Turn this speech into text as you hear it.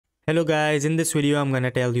Hello guys, in this video I'm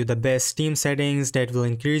gonna tell you the best Steam settings that will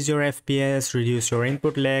increase your FPS, reduce your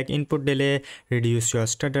input lag, input delay, reduce your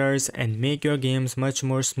stutters and make your games much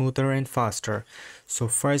more smoother and faster. So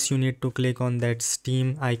first you need to click on that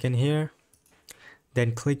Steam icon here,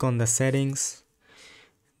 then click on the settings,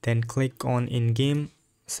 then click on in-game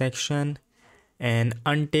section and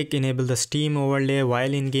untick enable the Steam overlay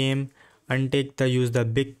while in game, untick the use the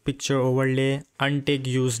big picture overlay, untick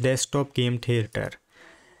use desktop game theater.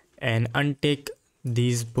 And untick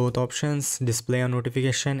these both options, display a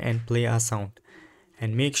notification and play a sound,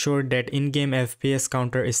 and make sure that in-game FPS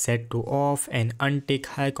counter is set to off and untick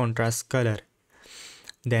high contrast color.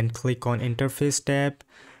 Then click on interface tab.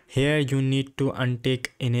 Here you need to untick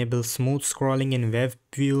enable smooth scrolling in web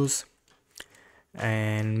views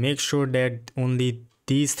and make sure that only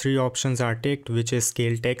these three options are ticked, which is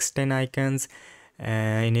scale text and icons,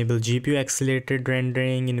 enable GPU accelerated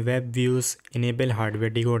rendering in web views, enable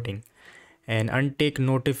hardware decoding, and untick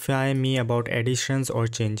notify me about additions or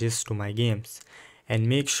changes to my games, and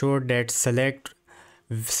make sure that select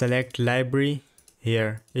library.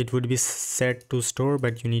 Here it would be set to store,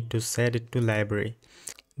 but you need to set it to library.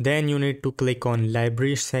 Then you need to click on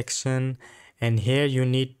library section, and here you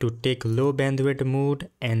need to tick low bandwidth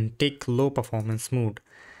mode and tick low performance mode.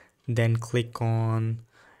 Then click on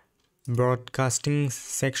broadcasting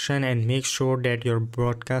section and make sure that your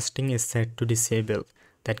broadcasting is set to disable.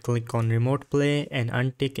 Then click on remote play and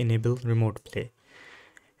untick enable remote play.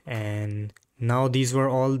 And now these were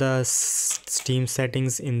all the Steam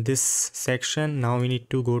settings in this section. Now we need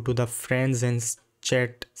to go to the friends and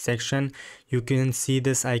chat section. You can see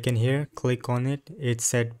this icon here, click on it,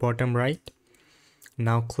 it's at bottom right.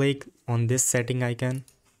 Now click on this setting icon,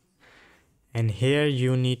 and here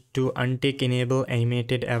you need to untick enable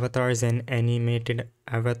animated avatars and animated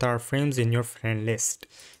avatar frames in your friend list.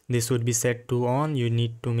 This would be set to on, you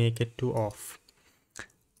need to make it to off.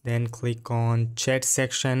 Then click on chat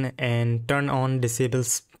section and turn on disable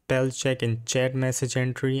spell check in chat message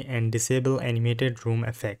entry and disable animated room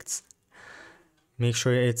effects. Make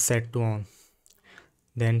sure it's set to on.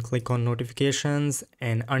 Then click on notifications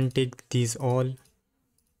and untick these all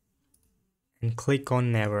and click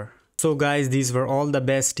on never. So guys, these were all the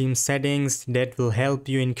best Steam settings that will help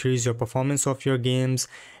you increase your performance of your games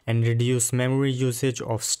and reduce memory usage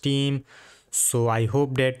of Steam. So I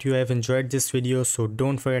hope that you have enjoyed this video, so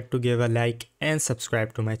don't forget to give a like and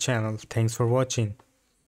subscribe to my channel. Thanks for watching.